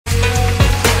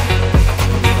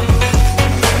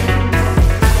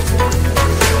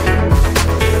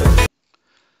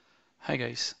Hi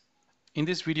guys, in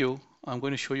this video I'm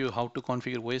going to show you how to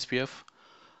configure Ospf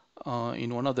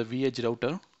in one of the vEdge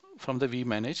router from the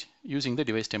vManage using the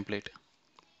device template.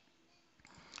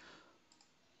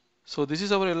 So this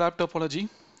is our lab topology.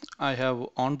 I have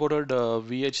onboarded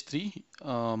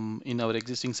vEdge3 in our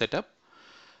existing setup,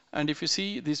 and if you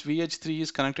see, this vEdge3 is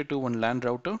connected to one LAN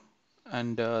router,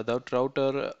 and that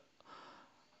router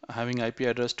having IP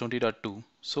address 20.2.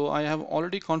 So I have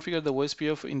already configured the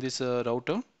Ospf in this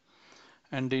router.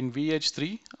 And in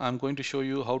vEdge3, I'm going to show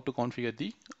you how to configure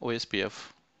the Ospf.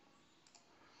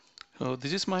 So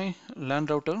this is my LAN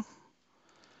router.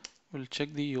 We'll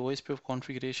check the Ospf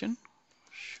configuration.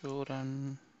 Show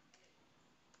run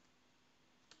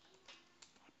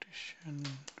partition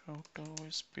router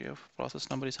Ospf. Process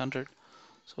number is 100.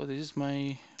 So this is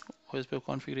my Ospf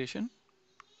configuration.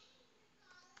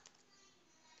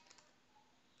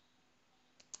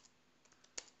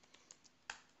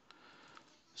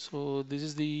 So this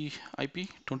is the IP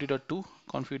 20.2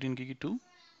 configured in Gigi2.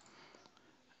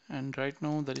 And right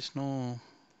now there is no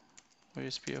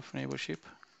Ospf neighborship,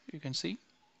 you can see.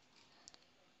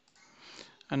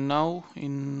 And now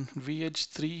in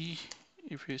vEdge3,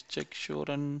 if you check show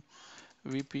run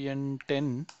VPN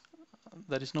 10,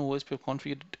 there is no Ospf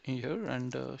configured here,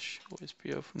 and show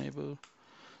Ospf neighbor,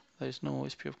 there is no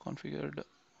Ospf configured.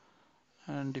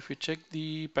 And if you check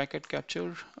the packet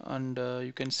capture, and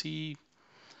you can see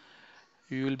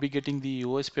you will be getting the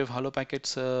Ospf hello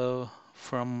packets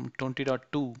from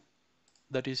 20.2.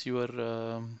 That is your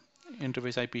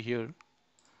interface IP here.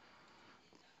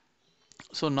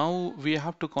 So now we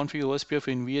have to configure Ospf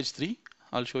in vEdge3.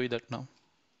 I'll show you that now.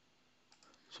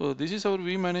 So this is our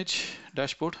vManage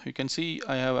dashboard. You can see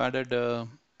I have added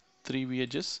 3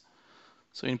 vEdges.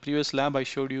 So in previous lab I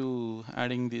showed you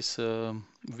adding this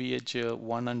vEdge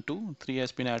 1 and 2. 3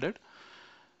 has been added.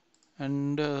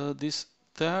 And this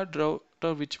third router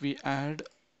which we add,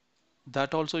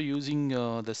 that also using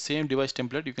the same device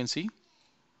template. You can see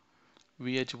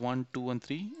vEdge 1, 2 and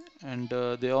 3, and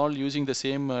they're all using the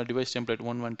same device template,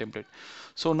 1.1 template.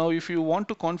 So now if you want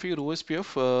to configure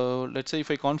Ospf, let's say if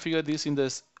I configure this in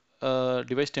this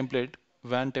device template,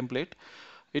 WAN template,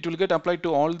 it will get applied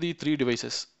to all the 3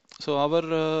 devices. So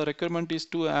our requirement is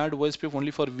to add Ospf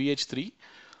only for vEdge3.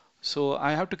 So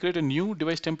I have to create a new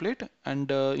device template, and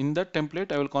in that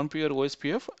template I will configure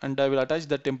Ospf, and I will attach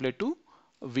that template to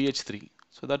vEdge3.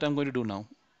 So that I'm going to do now.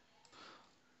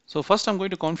 So first I'm going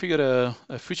to configure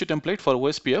a feature template for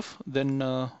Ospf, then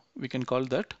we can call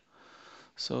that.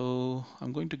 So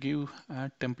I'm going to give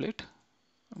add template.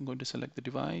 I'm going to select the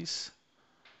device,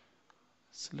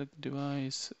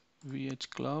 vEdge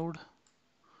cloud,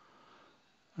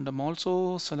 and I'm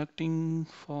also selecting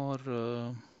for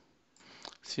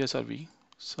CSRV.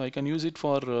 So I can use it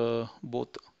for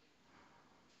both.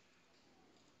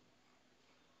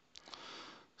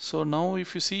 So now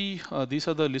if you see, these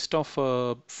are the list of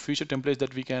feature templates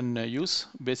that we can use.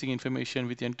 Basic information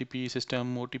with NTP,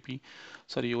 system, OMP,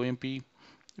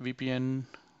 VPN,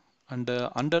 and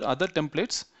under other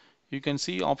templates you can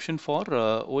see option for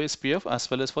Ospf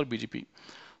as well as for BGP.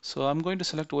 So I'm going to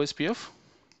select Ospf.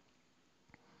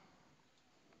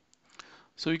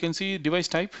 So you can see device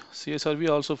type CSRV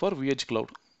also for vEdge cloud.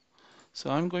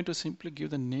 So I'm going to simply give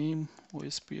the name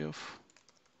Ospf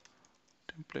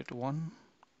template 1.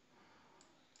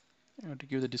 I have to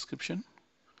give the description.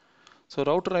 So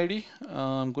router ID,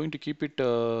 I'm going to keep it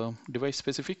device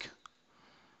specific,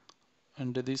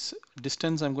 and this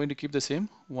distance I'm going to keep the same,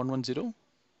 110.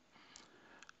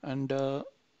 And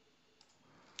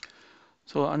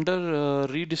so under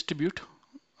redistribute,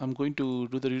 I'm going to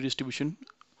do the redistribution,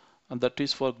 and that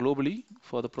is for globally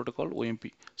for the protocol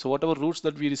OMP. So whatever routes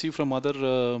that we receive from other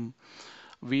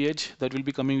vEdge, that will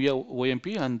be coming via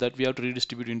OMP, and that we have to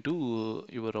redistribute into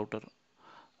your router.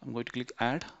 I'm going to click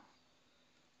add.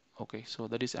 Okay, so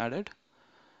that is added.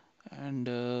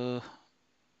 And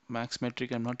max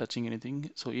metric, I'm not touching anything.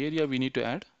 So area we need to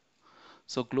add.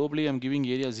 So globally I'm giving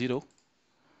area 0.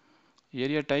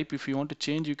 Area type, if you want to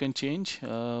change, you can change.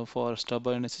 For stub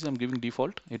NSS I'm giving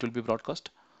default, it will be broadcast.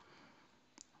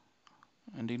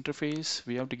 And interface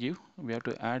we have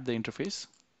to add the interface.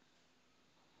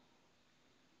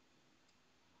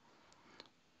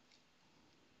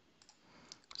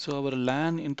 So our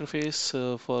LAN interface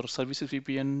for services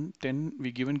VPN 10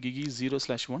 we given Gigi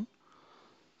 0/1.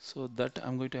 So that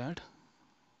I'm going to add.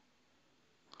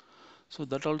 So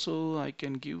that also I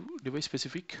can give device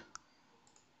specific.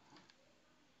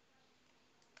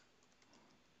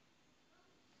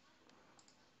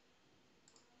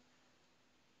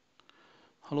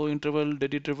 Hello interval,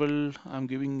 dead interval I'm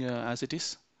giving as it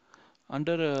is.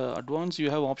 Under advanced you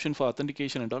have option for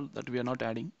authentication and all, that we are not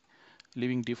adding.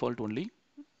 leaving default only.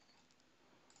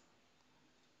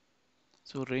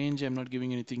 So range, I'm not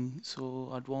giving anything.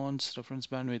 So advanced reference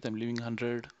bandwidth, I'm leaving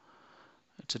 100.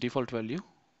 It's a default value.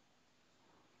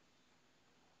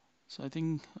 So I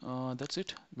think that's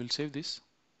it. We'll save this.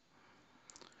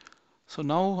 So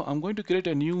now I'm going to create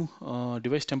a new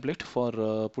device template for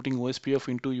putting OSPF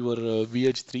into your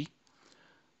VH3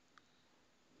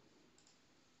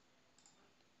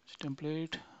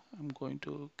 template. I'm going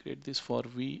to create this for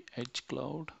VH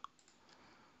Cloud.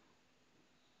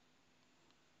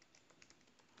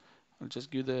 I'll just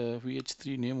give the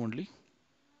VH3 name only.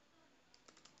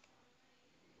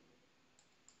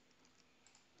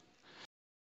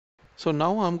 So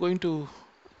now I'm going to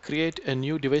create a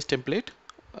new device template,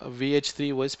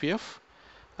 VH3 OSPF.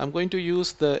 I'm going to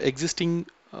use the existing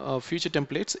future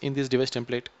templates in this device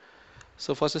template.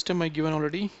 So for system I given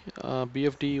already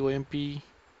BFD, OMP,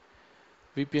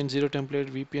 VPN 0 template,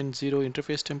 VPN 0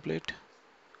 interface template,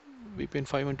 VPN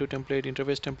 512 template,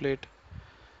 interface template,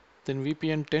 then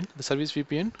VPN 10, the service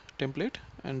VPN template,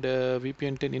 and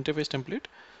VPN 10 interface template.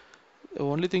 The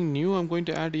only thing new I'm going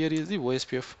to add here is the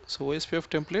OSPF. So OSPF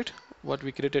template, what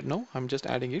we created now, I'm just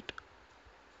adding it.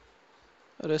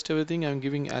 The rest everything I'm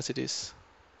giving as it is.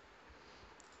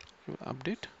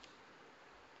 Update.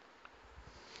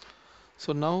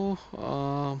 So now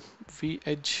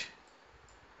VH3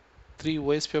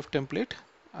 OSPF template,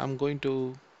 I'm going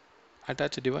to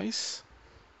attach a device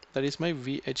that is my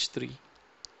VH3.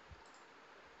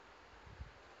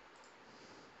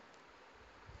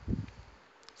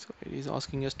 So it is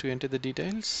asking us to enter the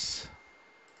details.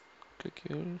 Click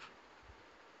here.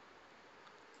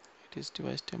 It is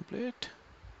device template.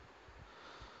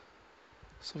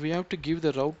 So we have to give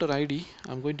the router ID.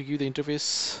 I'm going to give the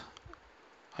interface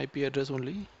IP address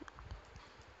only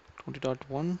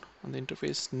 20.1 and the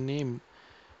interface name.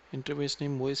 Interface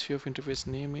name OSPF interface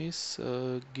name is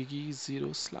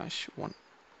gigi0/1.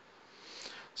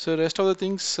 So rest of the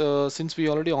things, since we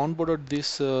already onboarded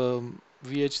this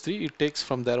VH3, it takes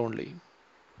from there only.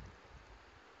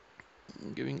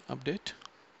 Giving update.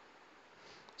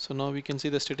 So now we can see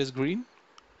the status green.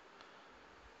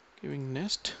 Giving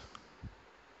next.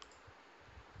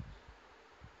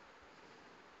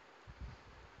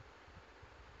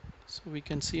 So we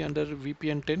can see under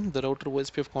VPN 10 the router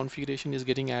OSPF configuration is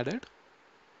getting added.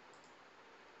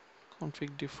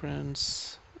 Config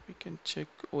difference, we can check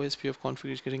OSPF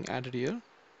configuration getting added here.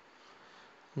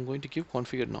 I'm going to give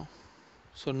configured now.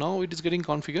 So now it is getting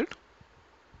configured.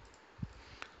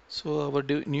 So our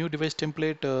new device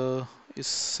template is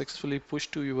successfully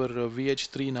pushed to your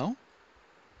VH3 now.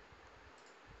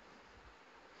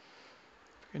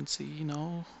 You can see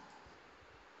now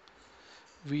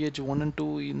VH1 and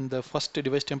 2 in the first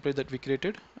device template that we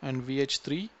created, and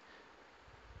VH3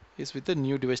 is with the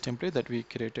new device template that we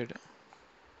created.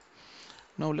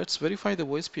 Now let's verify the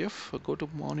OSPF. Go to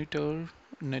monitor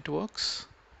networks.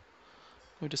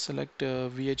 Going to select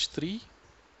VH3.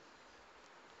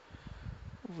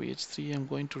 VH3, I'm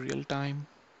going to real time.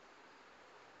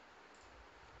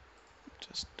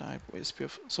 Just type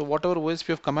OSPF. So whatever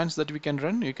OSPF commands that we can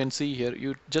run, you can see here.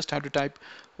 You just have to type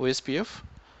OSPF.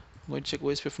 I'm going to check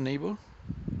OSPF neighbor.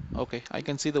 Okay, I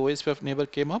can see the OSPF neighbor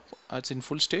came up. It's in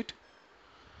full state.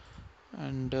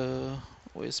 And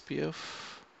OSPF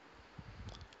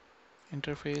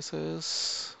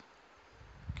interfaces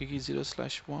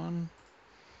gigi0/1,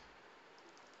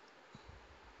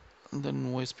 and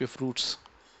then OSPF routes,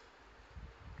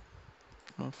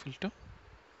 not filter.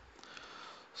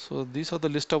 So these are the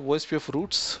list of OSPF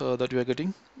routes that we are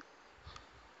getting.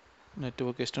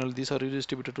 Network external, these are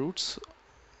redistributed routes.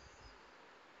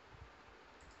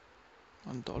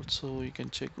 And also you can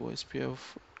check OSPF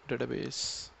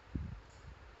database.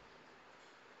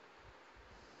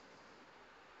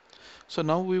 So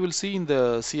now we will see in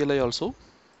the CLI also.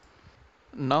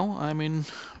 Now I'm in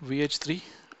VH3,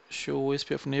 show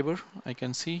OSPF neighbor. I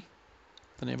can see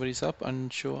the neighbor is up,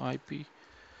 and show IP.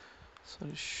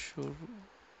 Sorry, show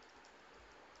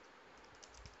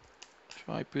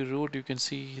IP route. You can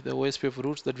see the OSPF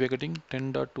routes that we are getting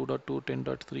 10.2.2,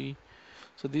 10.3.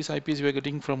 So these IPs we are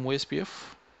getting from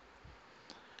OSPF.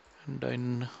 And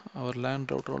in our LAN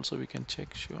router also we can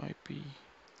check show IP.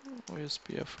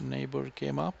 OSPF neighbor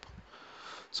came up.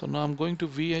 So now I'm going to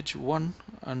VH1,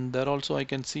 and there also I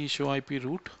can see show IP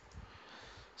route.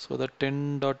 So that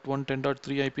 10.1,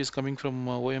 10.3 IP is coming from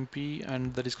OMP,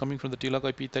 and that is coming from the TLOC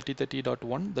IP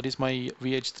 3030.1. That is my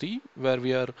VH3, where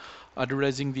we are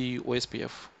advertising the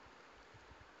OSPF.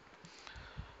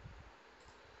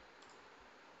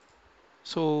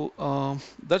 So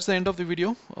that's the end of the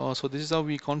video. So this is how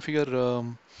we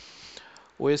configure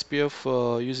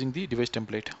OSPF using the device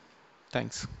template.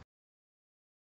 Thanks.